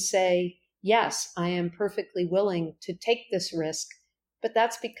 can say, yes, I am perfectly willing to take this risk, but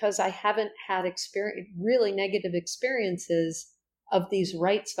that's because I haven't had really negative experiences of these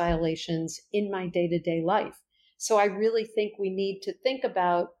rights violations in my day-to-day life. So I really think we need to think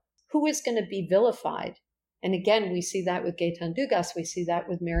about who is going to be vilified. And again, we see that with Gaitan Dugas, we see that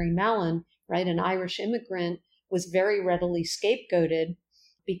with Mary Mallon, right? An Irish immigrant was very readily scapegoated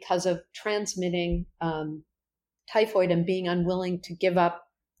because of transmitting typhoid and being unwilling to give up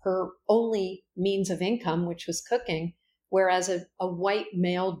her only means of income, which was cooking, whereas a white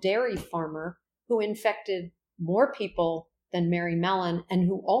male dairy farmer who infected more people than Mary Mallon and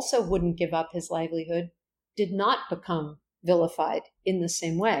who also wouldn't give up his livelihood did not become vilified in the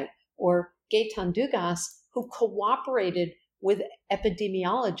same way. Or Gaitan Dugas, who cooperated with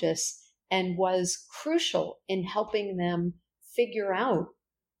epidemiologists and was crucial in helping them figure out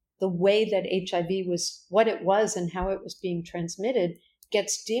the way that HIV was, what it was and how it was being transmitted,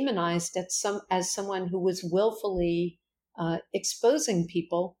 gets demonized as someone who was willfully exposing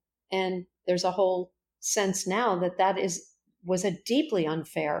people. And there's a whole sense now that was a deeply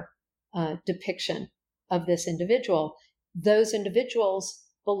unfair depiction of this individual. Those individuals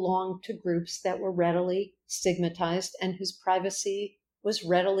belonged to groups that were readily stigmatized and whose privacy was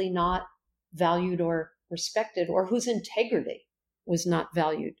readily not valued or respected, or whose integrity was not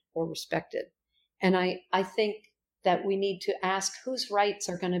valued or respected. And I think that we need to ask whose rights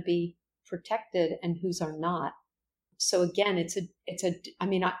are going to be protected and whose are not. So again,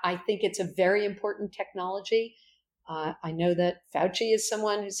 I think it's a very important technology. I know that Fauci is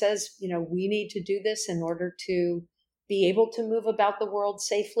someone who says, we need to do this in order to be able to move about the world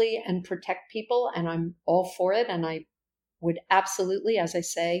safely and protect people. And I'm all for it. And I would absolutely, as I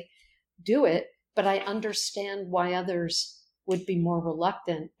say, do it. But I understand why others would be more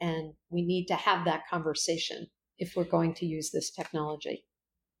reluctant. And we need to have that conversation if we're going to use this technology.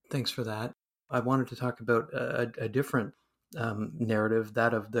 Thanks for that. I wanted to talk about a different narrative,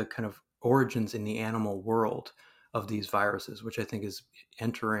 that of the kind of origins in the animal world of these viruses, which I think is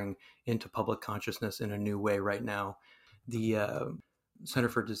entering into public consciousness in a new way right now. The Center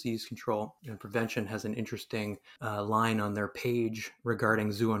for Disease Control and Prevention has an interesting line on their page regarding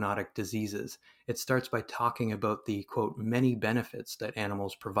zoonotic diseases. It starts by talking about the, quote, many benefits that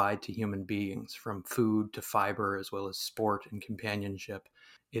animals provide to human beings, from food to fiber, as well as sport and companionship.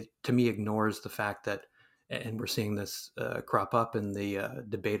 It, to me, ignores the fact that, and we're seeing this crop up in the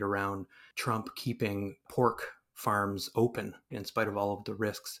debate around Trump keeping pork farms open in spite of all of the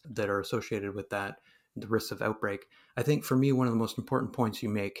risks that are associated with that, the risks of outbreak. I think for me, one of the most important points you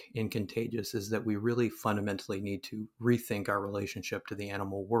make in Contagious is that we really fundamentally need to rethink our relationship to the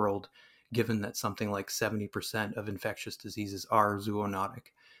animal world, given that something like 70% of infectious diseases are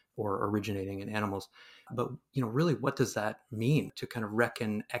zoonotic or originating in animals. But, really, what does that mean to kind of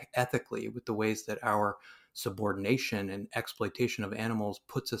reckon ethically with the ways that our subordination and exploitation of animals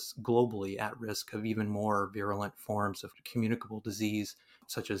puts us globally at risk of even more virulent forms of communicable disease,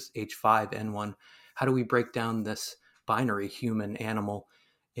 such as H5N1? How do we break down this binary human-animal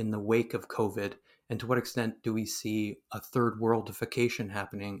in the wake of COVID? And to what extent do we see a third worldification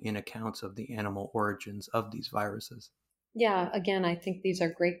happening in accounts of the animal origins of these viruses? Yeah, again, I think these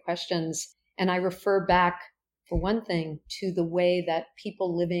are great questions. And I refer back, for one thing, to the way that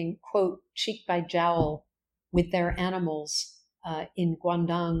people living, quote, cheek by jowl with their animals in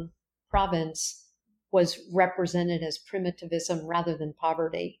Guangdong province was represented as primitivism rather than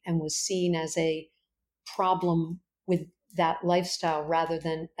poverty, and was seen as a problem with that lifestyle rather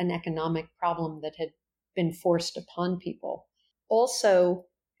than an economic problem that had been forced upon people. Also,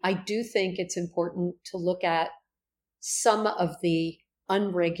 I do think it's important to look at some of the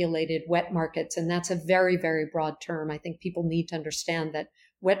unregulated wet markets, and that's a very, very broad term. I think people need to understand that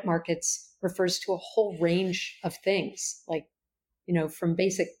wet markets refers to a whole range of things, like, from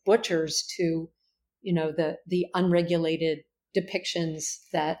basic butchers to, the unregulated depictions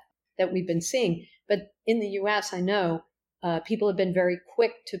that we've been seeing. But in the US, I know people have been very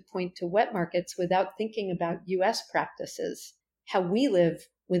quick to point to wet markets without thinking about US practices, how we live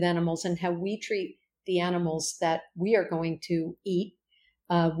with animals and how we treat the animals that we are going to eat.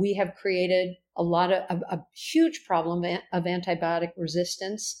 We have created a huge problem of antibiotic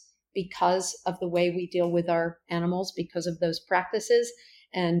resistance because of the way we deal with our animals, because of those practices,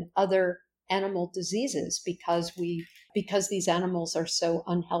 and other animal diseases because these animals are so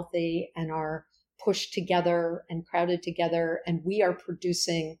unhealthy and are pushed together and crowded together, and we are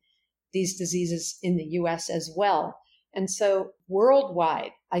producing these diseases in the US as well. And so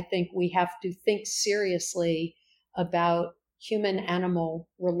worldwide, I think we have to think seriously about human-animal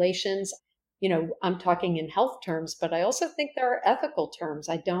relations. I'm talking in health terms, but I also think there are ethical terms.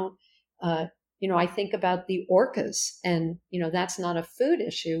 I think about the orcas, and, that's not a food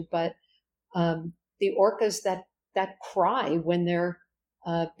issue, but the orcas that cry when their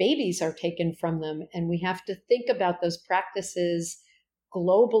babies are taken from them. And we have to think about those practices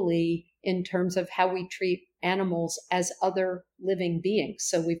globally in terms of how we treat animals as other living beings.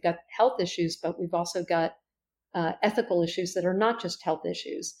 So we've got health issues, but we've also got ethical issues that are not just health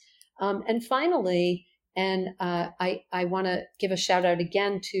issues. And finally, I want to give a shout out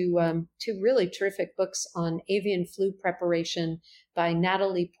again to two really terrific books on avian flu preparation by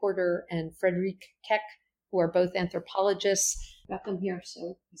Natalie Porter and Frederic Keck, who are both anthropologists. Got them here,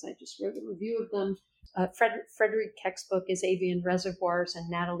 so because I just wrote a review of them. Frederic Keck's book is Avian Reservoirs, and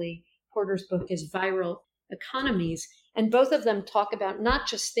Natalie Porter's book is Viral Economies. And both of them talk about not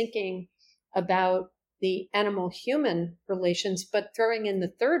just thinking about the animal-human relations, but throwing in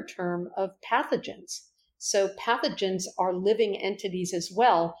the third term of pathogens. So pathogens are living entities as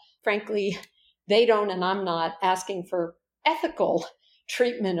well. Frankly, they don't, and I'm not asking for ethical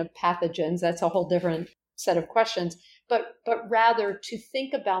treatment of pathogens. That's a whole different set of questions. But rather to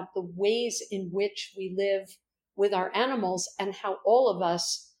think about the ways in which we live with our animals and how all of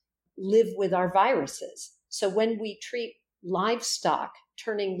us live with our viruses. So when we treat livestock,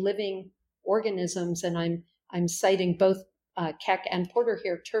 turning living organisms, and I'm citing both Keck and Porter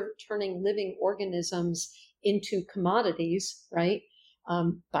here, turning living organisms into commodities, right?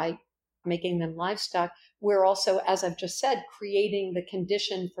 By making them livestock, we're also, as I've just said, creating the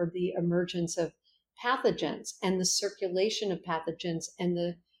condition for the emergence of pathogens and the circulation of pathogens and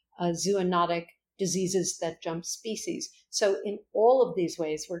the zoonotic diseases that jump species. So in all of these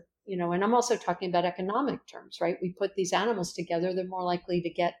ways, we're, and I'm also talking about economic terms, right? We put these animals together, they're more likely to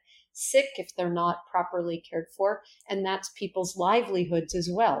get sick if they're not properly cared for, and that's people's livelihoods as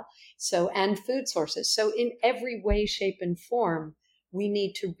well. So, and food sources. So in every way, shape, and form, we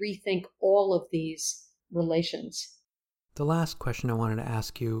need to rethink all of these relations. The last question I wanted to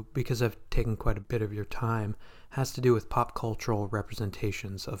ask you, because I've taken quite a bit of your time, has to do with pop cultural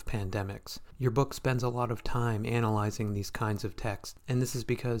representations of pandemics. Your book spends a lot of time analyzing these kinds of texts, and this is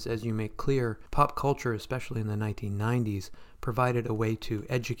because, as you make clear, pop culture, especially in the 1990s, provided a way to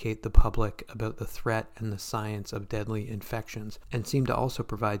educate the public about the threat and the science of deadly infections, and seemed to also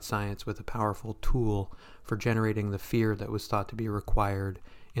provide science with a powerful tool for generating the fear that was thought to be required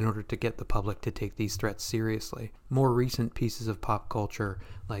in order to get the public to take these threats seriously. More recent pieces of pop culture,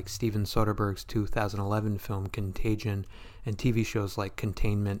 like Steven Soderbergh's 2011 film Contagion, and TV shows like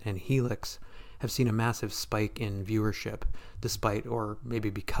Containment and Helix, have seen a massive spike in viewership, despite, or maybe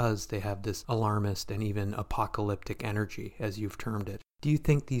because, they have this alarmist and even apocalyptic energy, as you've termed it. Do you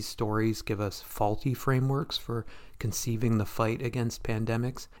think these stories give us faulty frameworks for conceiving the fight against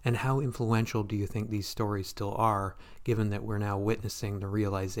pandemics? And how influential do you think these stories still are, given that we're now witnessing the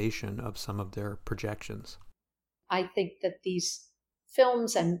realization of some of their projections? I think that these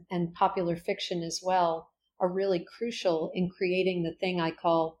films and popular fiction as well are really crucial in creating the thing I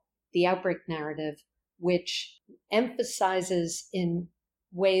call the outbreak narrative, which emphasizes in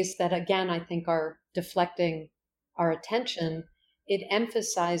ways that, again, I think are deflecting our attention. It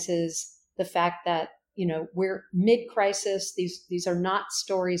emphasizes the fact that, we're mid-crisis. These are not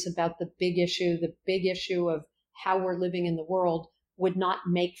stories about the big issue. The big issue of how we're living in the world would not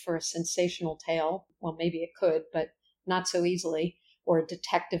make for a sensational tale. Well, maybe it could, but not so easily, or a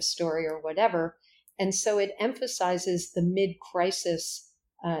detective story or whatever. And so it emphasizes the mid-crisis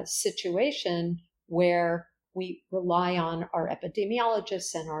situation where we rely on our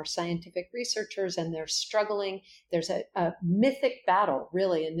epidemiologists and our scientific researchers, and they're struggling. There's a mythic battle,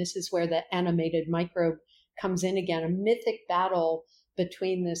 really, and this is where the animated microbe comes in again, a mythic battle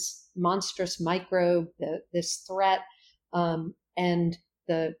between this monstrous microbe, this threat, and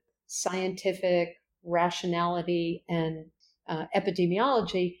the scientific rationality and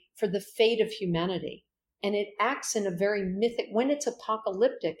epidemiology for the fate of humanity. And it acts in a very mythic, when it's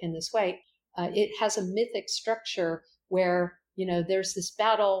apocalyptic in this way, it has a mythic structure where, there's this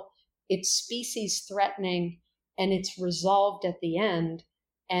battle, it's species threatening, and it's resolved at the end.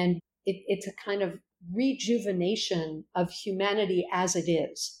 And it's a kind of rejuvenation of humanity as it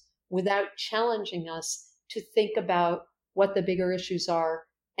is, without challenging us to think about what the bigger issues are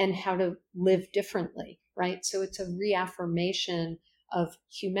and how to live differently, right? So it's a reaffirmation of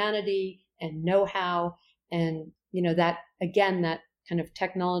humanity and know-how, and, that, again, that kind of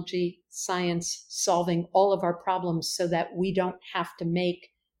technology, science, solving all of our problems so that we don't have to make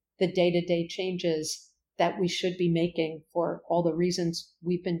the day-to-day changes that we should be making for all the reasons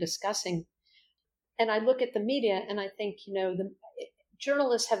we've been discussing. And I look at the media and I think, the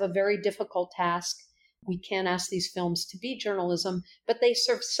journalists have a very difficult task. We can't ask these films to be journalism, but they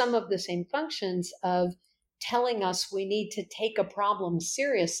serve some of the same functions of telling us we need to take a problem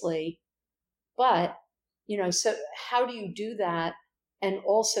seriously. But, so how do you do that and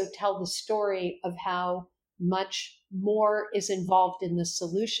also tell the story of how much more is involved in the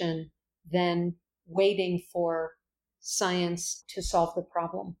solution than waiting for science to solve the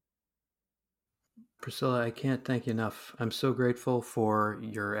problem? Priscilla, I can't thank you enough. I'm so grateful for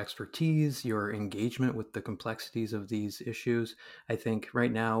your expertise, your engagement with the complexities of these issues. I think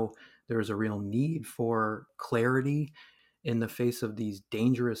right now there is a real need for clarity in the face of these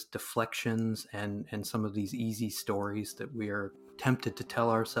dangerous deflections and some of these easy stories that we are tempted to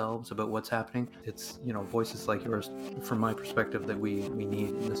tell ourselves about what's happening. It's, voices like yours, from my perspective, that we need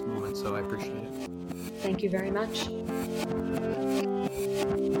in this moment. So I appreciate it. Thank you very much.